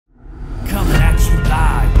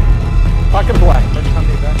can play.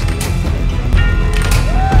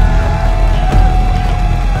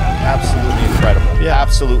 Absolutely incredible. Yeah.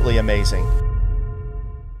 Absolutely amazing.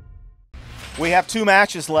 We have 2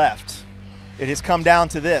 matches left. It has come down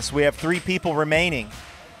to this. We have 3 people remaining.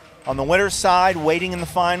 On the winner's side, waiting in the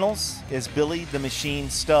finals, is Billy the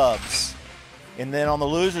Machine Stubbs. And then on the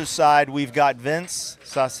loser's side, we've got Vince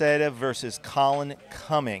Sauceda versus Colin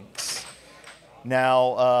Cummings.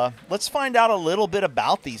 Now, let's find out a little bit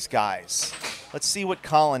about these guys. Let's see what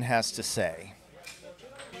Colin has to say.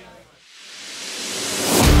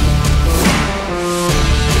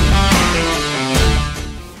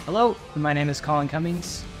 Hello, my name is Colin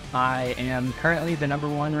Cummings. I am currently the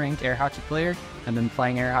 #1 ranked air hockey player. I've been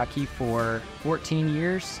playing air hockey for 14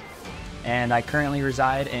 years, and I currently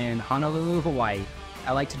reside in Honolulu, Hawaii.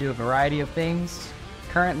 I like to do a variety of things.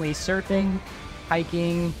 Currently surfing,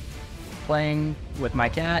 hiking, playing with my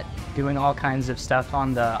cat, doing all kinds of stuff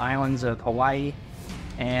on the islands of Hawaii,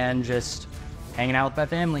 and just hanging out with my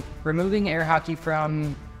family. Removing air hockey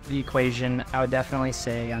from the equation, I would definitely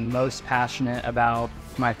say I'm most passionate about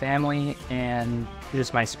my family and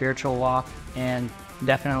just my spiritual walk, and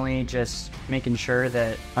definitely just making sure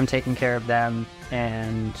that I'm taking care of them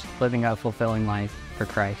and living a fulfilling life for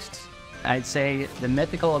Christ. I'd say the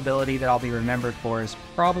mythical ability that I'll be remembered for is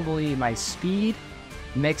probably my speed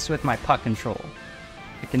mixed with my puck control.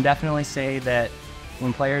 I can definitely say that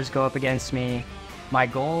when players go up against me, my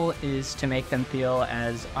goal is to make them feel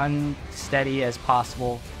as unsteady as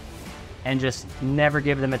possible and just never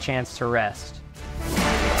give them a chance to rest.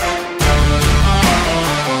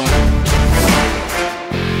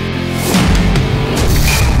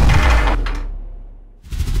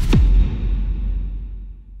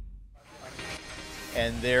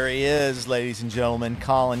 And there he is, ladies and gentlemen,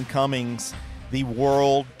 Colin Cummings, the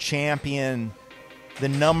world champion, the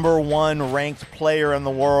 #1 ranked player in the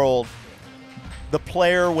world, the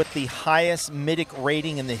player with the highest mythic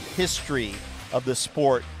rating in the history of the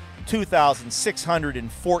sport,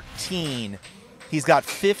 2,614. He's got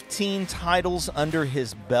 15 titles under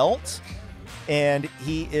his belt, and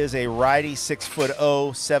he is a righty,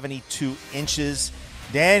 6'0", 72 inches.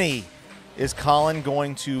 Danny, is Colin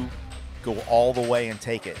going to go all the way and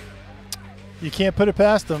take it? You can't put it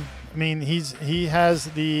past him. I mean, he has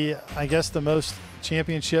the, I guess, the most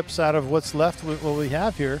championships out of what's left with what we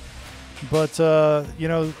have here. But, you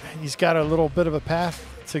know, he's got a little bit of a path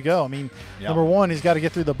to go. I mean, #1, he's got to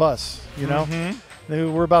get through the bus, you know.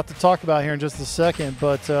 We're about to talk about here in just a second.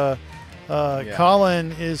 But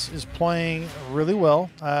Colin is playing really well.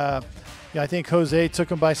 Yeah, I think Jose took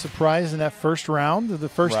him by surprise in that first round, the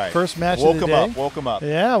first match of the day. Woke him up.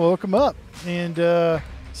 Yeah, woke him up. And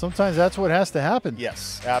sometimes that's what has to happen.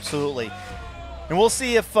 Yes, absolutely. And we'll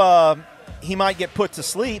see if he might get put to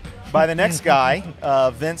sleep by the next guy,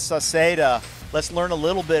 Vince Sauceda. Let's learn a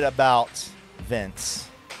little bit about Vince.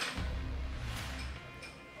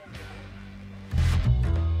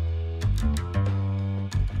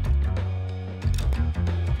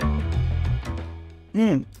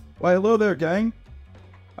 Why, hello there, gang.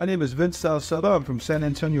 My name is Vince Sauceda. I'm from San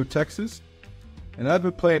Antonio, Texas, and I've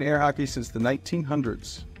been playing air hockey since the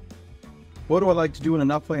 1900s. What do I like to do when I'm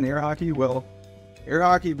not playing air hockey? Well, air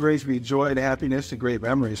hockey brings me joy and happiness and great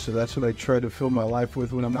memories, so that's what I try to fill my life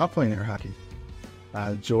with when I'm not playing air hockey.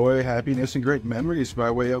 Joy, happiness, and great memories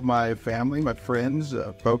by way of my family, my friends,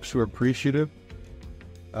 folks who are appreciative.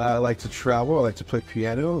 I like to travel. I like to play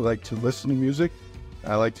piano. I like to listen to music.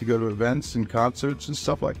 I like to go to events and concerts and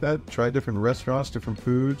stuff like that. Try different restaurants, different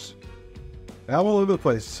foods. I'm all over the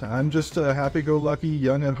place. I'm just a happy-go-lucky,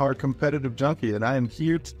 young at heart competitive junkie, and I am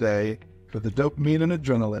here today for the dopamine and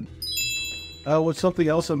adrenaline. What's something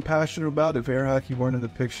else I'm passionate about if air hockey weren't in the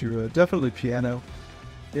picture? Definitely piano.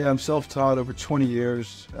 Yeah, I'm self-taught over 20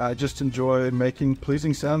 years. I just enjoy making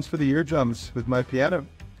pleasing sounds for the eardrums with my piano.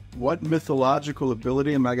 What mythological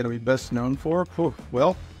ability am I going to be best known for?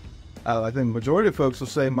 Well, I think the majority of folks will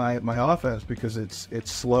say my offense, because it's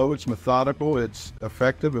slow, it's methodical, it's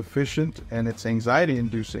effective, efficient, and it's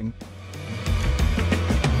anxiety-inducing.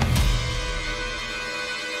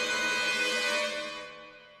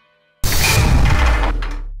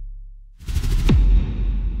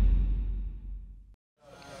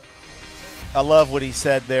 I love what he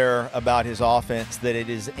said there about his offense, that it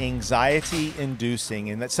is anxiety-inducing,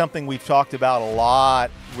 and that's something we've talked about a lot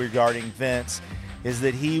regarding Vince, is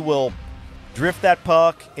that he will drift that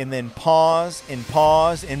puck and then pause and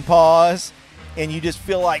pause and pause, and you just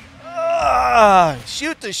feel like,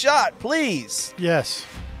 shoot the shot, please. Yes.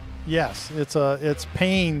 It's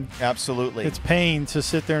pain. Absolutely. It's pain to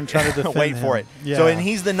sit there and try to defend Wait for him. it. Yeah. So, and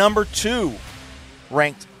he's the #2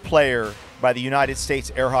 ranked player by the United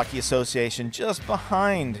States Air Hockey Association, just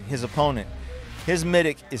behind his opponent. His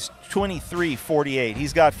MIDIC is 2348.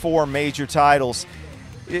 He's got 4 major titles.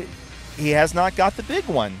 He has not got the big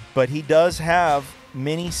one, but he does have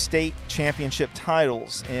many state championship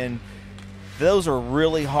titles, and those are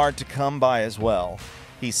really hard to come by as well.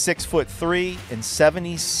 He's 6'3" and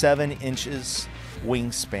 77 inches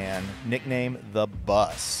wingspan, nicknamed the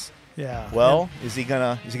Bus. Yeah. Well, is he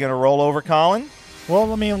gonna roll over Colin?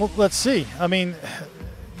 Well, I mean, let's see. I mean,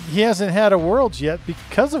 he hasn't had a Worlds yet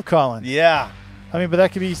because of Colin. Yeah. I mean, but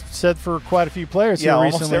that could be said for quite a few players here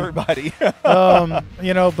recently. Almost everybody.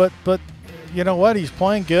 You know, but you know what? He's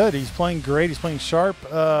playing good. He's playing great. He's playing sharp.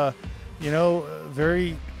 You know,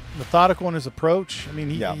 very methodical in his approach. I mean,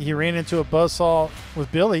 he ran into a buzzsaw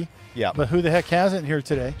with Billy. Yeah. But who the heck hasn't here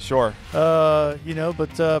today? Sure. You know,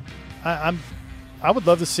 but I would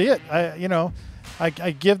love to see it.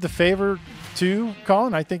 I give the favor to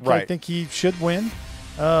Colin. I think he should win.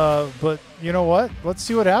 But you know what? Let's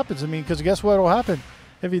see what happens. I mean, because guess what will happen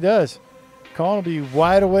if he does? Colin will be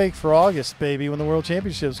wide awake for August, baby, when the World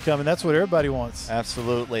Championships come, and that's what everybody wants.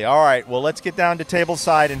 Absolutely. All right, well, let's get down to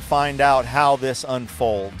tableside and find out how this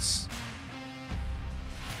unfolds.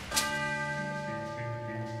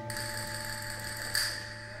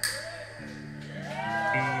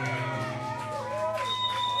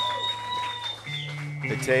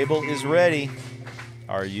 The table is ready.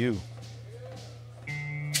 Are you?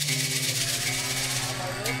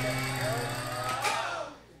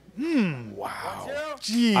 Wow.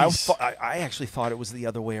 Jeez. I actually thought it was the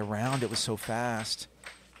other way around. It was so fast.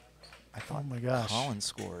 I thought, oh my gosh, Colin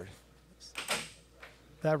scored.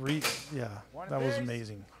 That was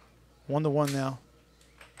amazing. 1-1 now.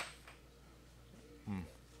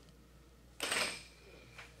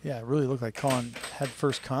 Yeah, it really looked like Colin had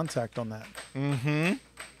first contact on that. Mm-hmm.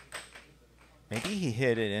 Maybe he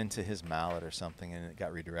hit it into his mallet or something and it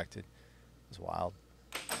got redirected. It was wild.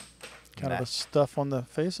 Kind of a stuff on the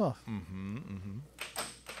face-off. Mm-hmm, mm-hmm.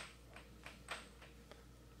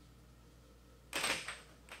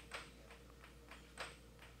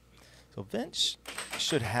 So Vince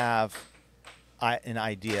should have an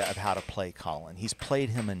idea of how to play Colin. He's played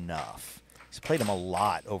him enough. He's played him a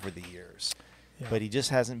lot over the years. Yeah. But he just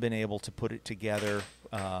hasn't been able to put it together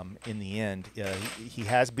in the end. He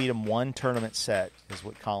has beat him 1 tournament set, is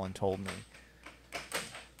what Colin told me.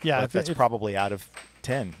 Yeah, but that's probably out of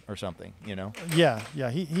 10 or something, you know? Yeah.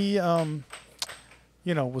 He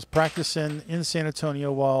you know, was practicing in San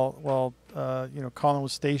Antonio while you know, Colin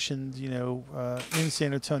was stationed, you know, in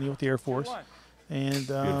San Antonio with the Air Force. And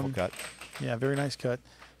beautiful cut. Yeah, very nice cut.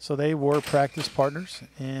 So they were practice partners,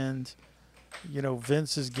 and you know,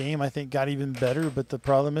 Vince's game I think got even better, but the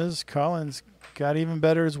problem is Colin's got even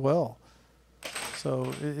better as well.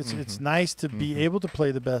 So it's nice to be able to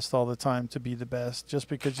play the best all the time, to be the best, just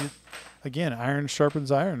because you, again, iron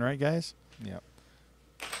sharpens iron, right, guys? Yep.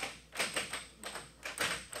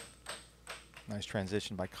 Nice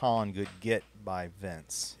transition by Colin. Good get by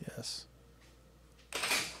Vince. Yes.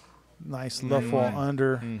 Nice left wall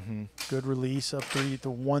under. Good release up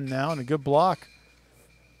 3-1 now, and a good block.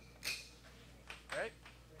 Okay.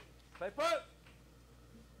 Stay put.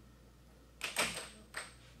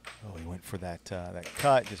 Oh, he went for that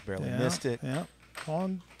cut, just barely missed it. Yeah.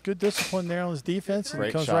 Colin, good discipline there on his defense, and great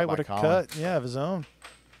he comes shot right by with a Colin. cut. Yeah, of his own.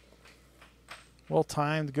 Well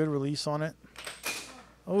timed, good release on it.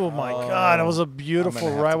 Oh my God, it was a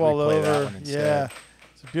beautiful right wall over. Yeah,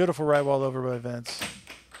 it's a beautiful right wall over by Vince.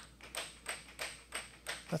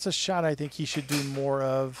 That's a shot I think he should do more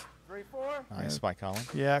of. 3-4. Nice by Colin.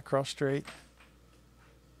 Yeah, cross straight.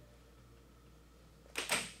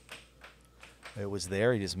 It was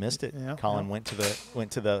there. He just missed it. Yeah, Colin went to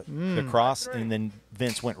the cross, and then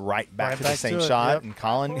Vince went right back to the same shot. Yep. And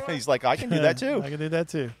Colin, he's like, I can do that too. I can do that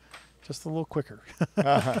too, just a little quicker.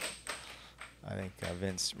 I think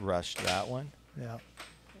Vince rushed that one. Yeah.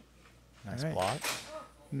 Nice block.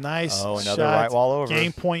 Nice. Oh, another shot. right wall over.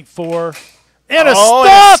 Game point 4. And a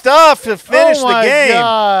stuff! stuff! Stuff to finish the game. Oh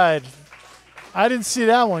my God. I didn't see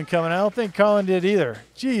that one coming. I don't think Colin did either.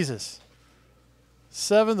 Jesus.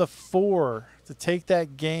 7-4 to take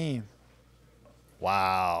that game.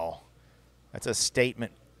 Wow. That's a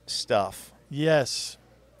statement stuff. Yes.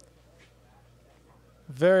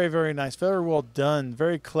 Very, very nice. Very well done.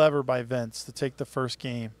 Very clever by Vince to take the first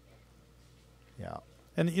game. Yeah.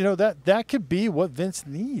 And, you know, that could be what Vince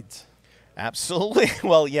needs. Absolutely.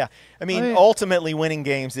 Well, yeah. I mean, ultimately winning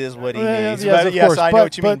games is what he needs. Yes, but, yes, course. I know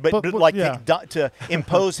what you mean. But like yeah. to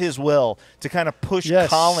impose his will, to kind of push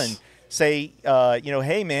Colin, say, you know,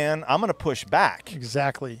 hey, man, I'm going to push back.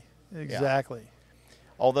 Exactly. Yeah.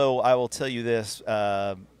 Although I will tell you this,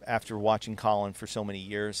 after watching Colin for so many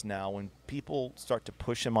years now, when people start to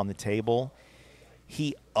push him on the table,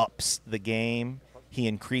 he ups the game. He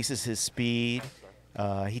increases his speed.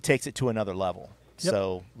 He takes it to another level. Yep.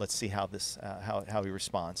 So let's see how this how he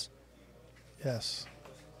responds. Yes.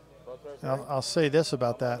 I'll say this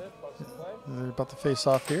about that. They're about to face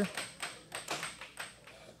off here.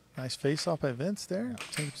 Nice face off by Vince there.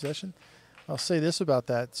 Taking possession. I'll say this about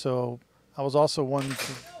that. So I was also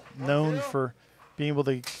known for being able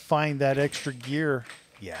to find that extra gear.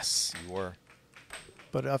 Yes, you were.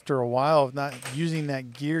 But after a while of not using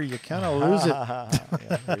that gear, you kind of lose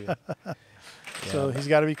it. So he's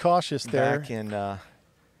got to be cautious there.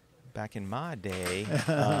 Back in my day,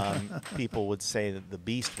 people would say that the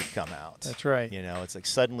beast would come out. That's right. You know, it's like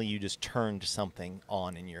suddenly you just turned something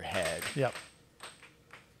on in your head. Yep.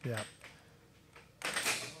 Yep.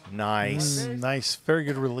 Nice. Nice. Very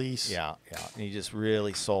good release. Yeah, yeah. And he just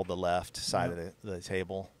really sold the left side of the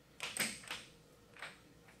table.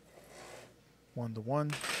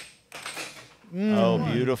 1-1.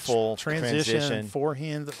 Oh, beautiful transition.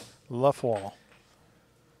 Forehand left wall.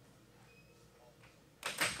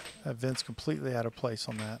 Vince completely out of place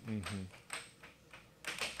on that. Mm-hmm.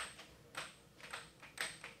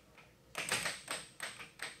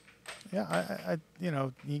 Yeah, you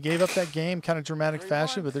know, he gave up that game kind of dramatic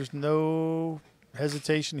fashion, but there's no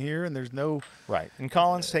hesitation here, and there's no. Right, and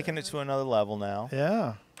Colin's taking it to another level now.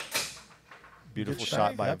 Yeah. Beautiful Good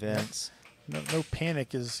shot by Yep. Vince. No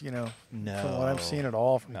panic is, you know, No, from what I've seen at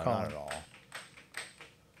all from no, Colin. not at all.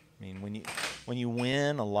 I mean, when you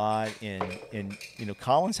win a lot you know,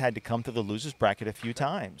 Colin's had to come through the losers bracket a few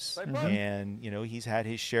times, and you know he's had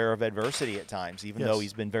his share of adversity at times, even though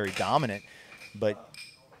he's been very dominant. But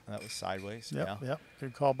that was sideways. Yep, yeah. yep.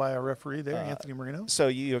 Good call by our referee there, Anthony Marino. So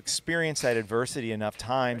you experience that adversity enough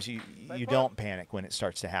times, you don't panic when it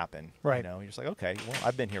starts to happen. Right. You know, you're just like, okay, well,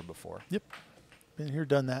 I've been here before. Yep. Been here,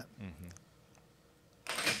 done that.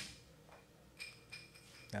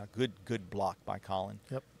 Now, good block by Colin.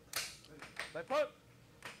 Yep. Stay put.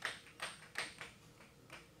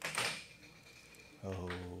 Oh,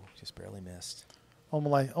 just barely missed.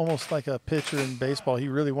 Almost like a pitcher in baseball. He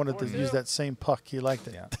really wanted to use that same puck. He liked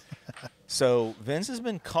it. Yeah. So Vince has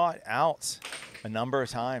been caught out a number of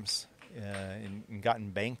times and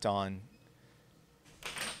gotten banked on.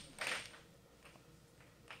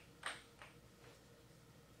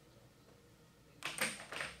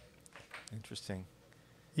 Interesting.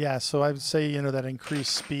 Yeah, so I would say, you know, that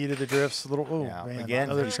increased speed of the drifts, a little, Yeah. man, Again,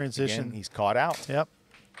 another transition. Again, he's caught out. Yep.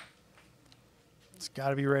 It's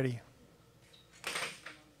got to be ready.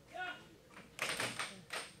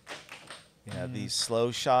 Yeah, these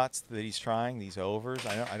slow shots that he's trying, these overs,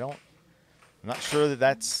 I'm not sure that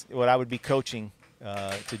that's what I would be coaching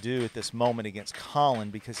to do at this moment against Colin,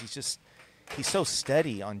 because he's so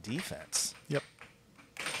steady on defense. Yep.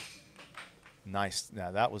 Nice.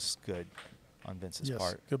 Now that was good on Vince's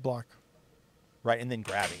part. Good block. Right, and then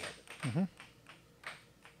grabbing it.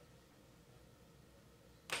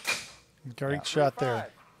 Great shot there.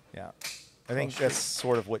 Yeah. I think that's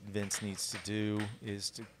sort of what Vince needs to do,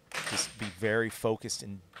 is to just be very focused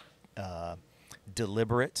and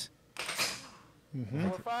deliberate. A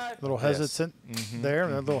little hesitant there,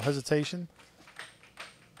 a little hesitation.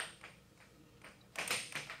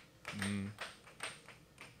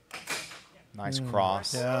 Nice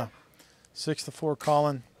cross. Yeah. 6-4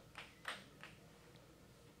 Colin.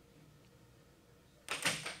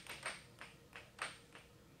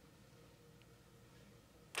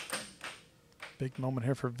 Big moment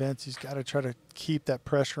here for Vince. He's got to try to keep that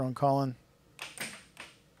pressure on Colin.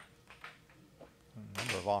 A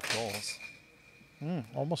number of off goals.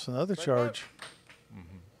 Almost another charge.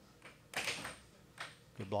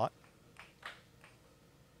 Good block.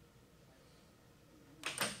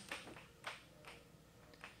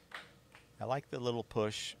 I like the little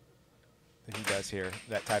push that he does here,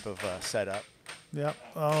 that type of setup. Yep.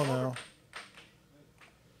 Oh, no.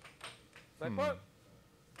 Stay put.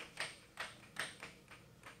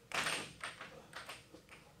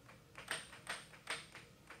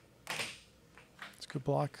 It's a good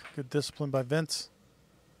block. Good discipline by Vince.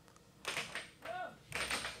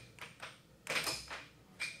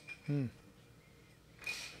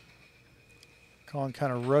 Colin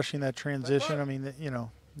kind of rushing that transition. I mean, you know,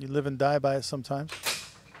 you live and die by it sometimes.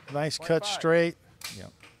 Nice cut straight.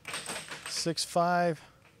 Yep. 6-5.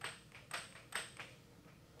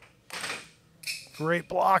 Great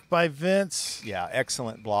block by Vince. Yeah,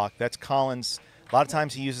 excellent block. That's Colin's. A lot of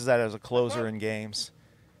times he uses that as a closer in games.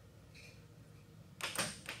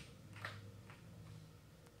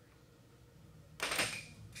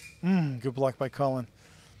 Good block by Colin.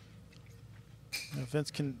 If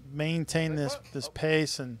Vince can maintain this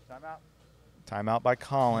pace and Timeout by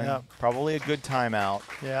Colin. Yep. Probably a good timeout.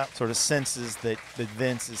 yeah, Sort of senses that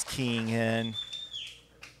Vince is keying in.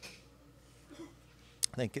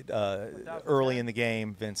 I think early in the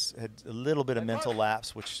game, Vince had a little bit of mental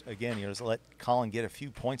lapse, which, again, you know, to let Colin get a few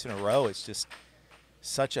points in a row, it's just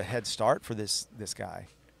such a head start for this guy.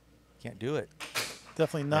 Can't do it.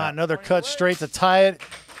 definitely not. Yeah. Another cut straight to tie it.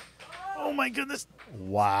 Oh, my goodness.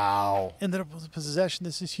 Wow. Ended up with possession.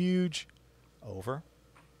 This is huge. Over.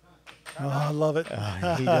 Oh, I love it.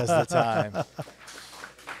 He does the time.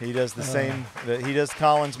 He does the same. He does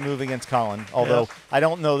Colin's move against Colin. Although I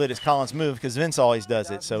don't know that it's Colin's move because Vince always does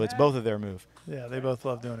it, so it's both of their move. Yeah, they both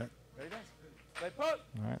love doing it. They put. All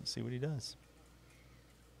right, let's see what he does.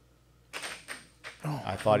 Oh,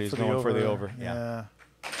 I thought he was going for the over. Yeah.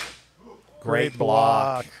 Great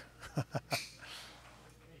block.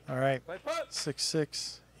 All right, They put.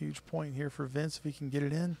 6-6. Huge point here for Vince if he can get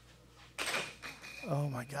it in. Oh,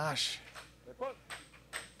 my gosh. They put.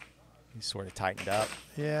 He sort of tightened up.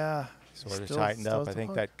 Yeah. Sort of Still- tightened still up. has I the think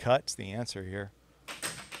hook. that cut's the answer here.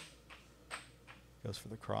 Goes for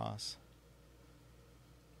the cross.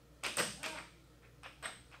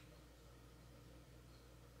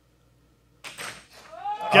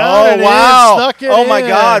 Got it in, wow. snuck it Oh, my in.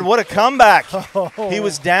 God. What a comeback. Oh. He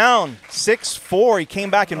was down 6-4. He came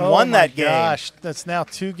back and Oh won my that game. Gosh, that's now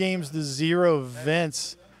 2-0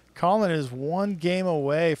 Vince. Colin is one game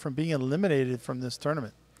away from being eliminated from this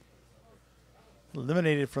tournament.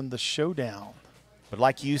 Eliminated from the Showdown. But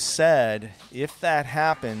like you said, if that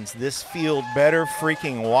happens, this field better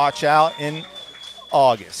freaking watch out in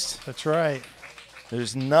August. That's right.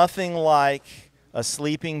 There's nothing like a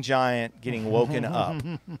sleeping giant getting woken up.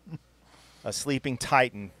 A sleeping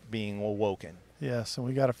titan being awoken. Yes, and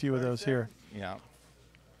we got a few of those here. Yeah.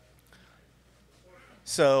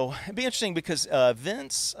 So it'd be interesting because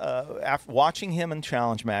Vince, after watching him in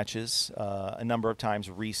challenge matches a number of times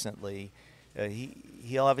recently,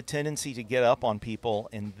 he'll have a tendency to get up on people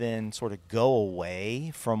and then sort of go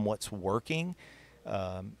away from what's working.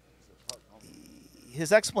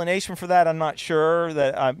 His explanation for that, I'm not sure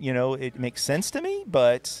that it makes sense to me,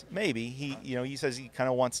 but maybe he says he kind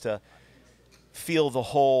of wants to feel the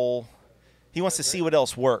whole. He wants to see what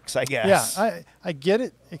else works, I guess. Yeah, I get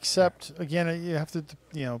it, except, again, you have to,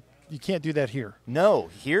 you can't do that here. No,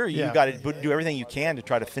 here you Yeah. got to do everything you can to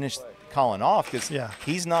try to finish Colin off because Yeah.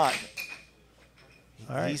 he's not.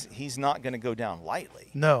 All right. He's not going to go down lightly.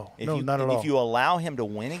 No, not at all. If you allow him to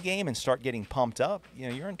win a game and start getting pumped up,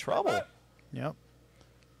 you're in trouble. Yep.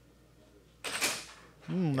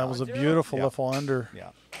 That was a beautiful Yeah. left fall under. Yeah,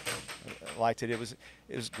 I liked it. It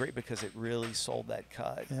was great because it really sold that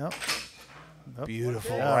cut. Yep.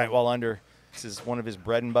 Beautiful. Yeah. Right wall under. This is one of his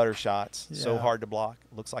bread and butter shots. So Yeah. hard to block.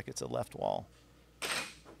 Looks like it's a left wall.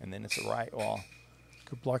 And then it's a right wall.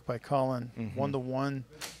 Good block by Colin. Mhm. 1-1.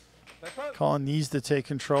 They put. Colin needs to take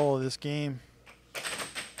control of this game.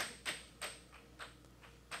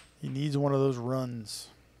 He needs one of those runs.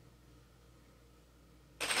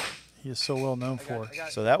 He is so well known for. I got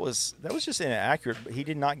it. So that was just inaccurate, but he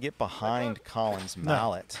did not get behind Colin's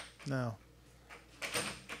mallet. No.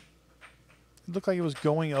 It looked like it was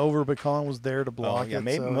going over, but Colin was there to block yeah, it.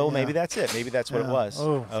 maybe, so, well, yeah. maybe that's it. Maybe that's what it Yeah. was.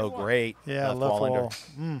 Oh. Great. Yeah, left wall under.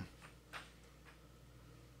 wall.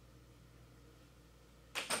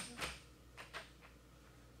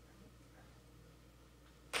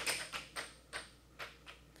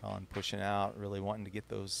 Colin pushing out, really wanting to get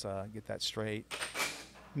those, get that straight.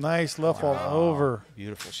 Nice left wall over.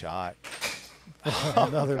 Beautiful shot.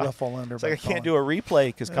 Another left wall under. It's like I can't do a replay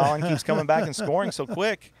because Colin keeps coming back and scoring so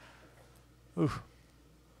quick. Ooh.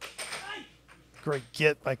 Great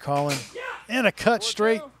get by Colin. And a cut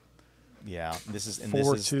straight. Yeah, this is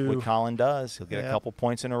 4-2. what Colin does. He'll get Yep. a couple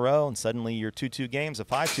points in a row, and suddenly your 2-2 game's a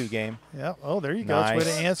 5-2 game. Yeah. Oh, there you go. It's way to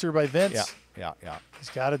Nice. answer by Vince. Yeah. He's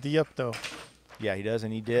got a D up, though. Yeah, he does,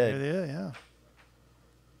 and he Yeah, did. yeah.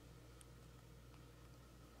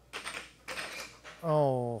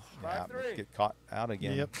 Oh, Yeah, 5-3. get caught out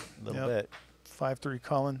again Yep, a little yep. bit. 5-3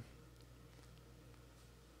 Colin.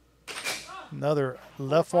 Another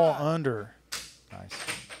left wall under. Nice.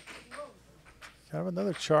 Kind of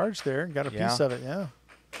another charge there. Got a Yeah. piece of it, yeah.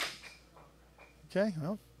 Okay,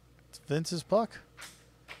 well, it's Vince's puck.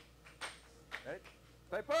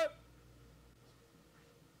 They put.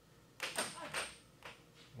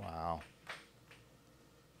 Wow.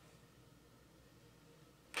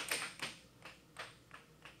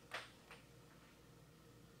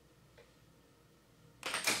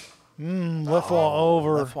 Left wall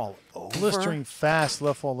over. Left wall over. Blistering fast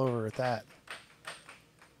left wall over at that.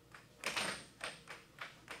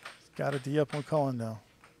 Got a D up on Colin now.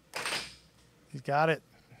 He's got it.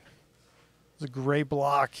 It's a great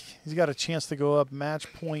block. He's got a chance to go up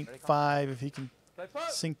match point 5 if he can Stay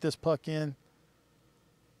put. sink this puck in.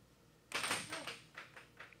 I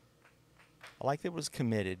like that it was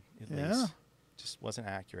committed, at least. Just wasn't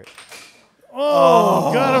accurate.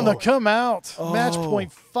 Oh, got him to come out. Match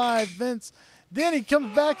point 5, Vince. Then he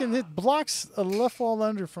comes back and blocks a left wall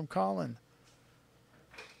under from Colin.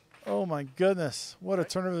 Oh, my goodness. What a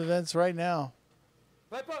turn of events right now.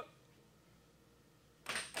 Stay put.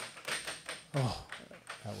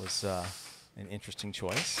 That was an interesting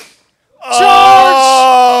choice. Charge!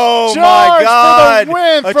 Oh, my God. For the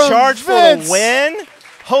win a from charge Vince. for the win?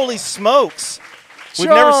 Holy smokes. We've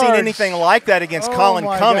never seen Charge. anything like that against Oh Colin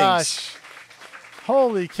my Cummings. gosh.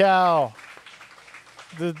 Holy cow.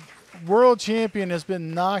 The world champion has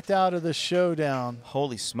been knocked out of the showdown.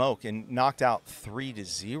 Holy smoke, and knocked out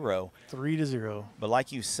 3-0. 3-0. But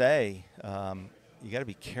like you say, you got to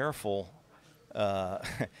be careful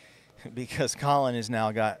because Colin has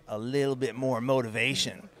now got a little bit more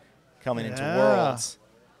motivation coming into Worlds.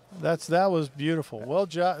 That was beautiful. Well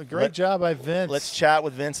job, great job by Vince. Let's chat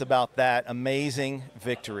with Vince about that amazing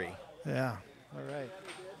victory. Yeah. All right.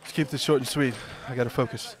 Let's keep this short and sweet. I got to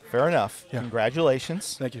focus. Fair enough. Yeah.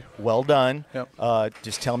 Congratulations. Thank you. Well done. Yep.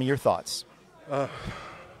 Just tell me your thoughts.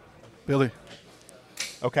 Billy.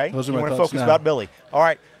 Okay. Those are you my want to thoughts focus now. about Billy. All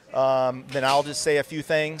right. Then I'll just say a few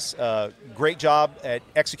things. Great job at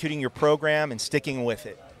executing your program and sticking with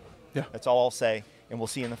it. Yeah. That's all I'll say, and we'll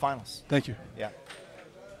see you in the finals. Thank you. Yeah.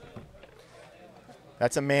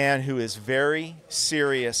 That's a man who is very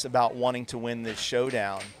serious about wanting to win this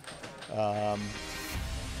showdown.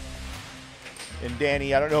 And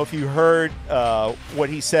Danny, I don't know if you heard what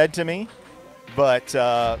he said to me, but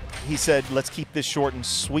he said, let's keep this short and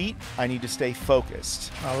sweet. I need to stay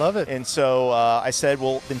focused. I love it. And so I said,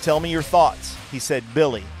 well, then tell me your thoughts. He said,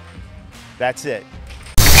 Billy, that's it.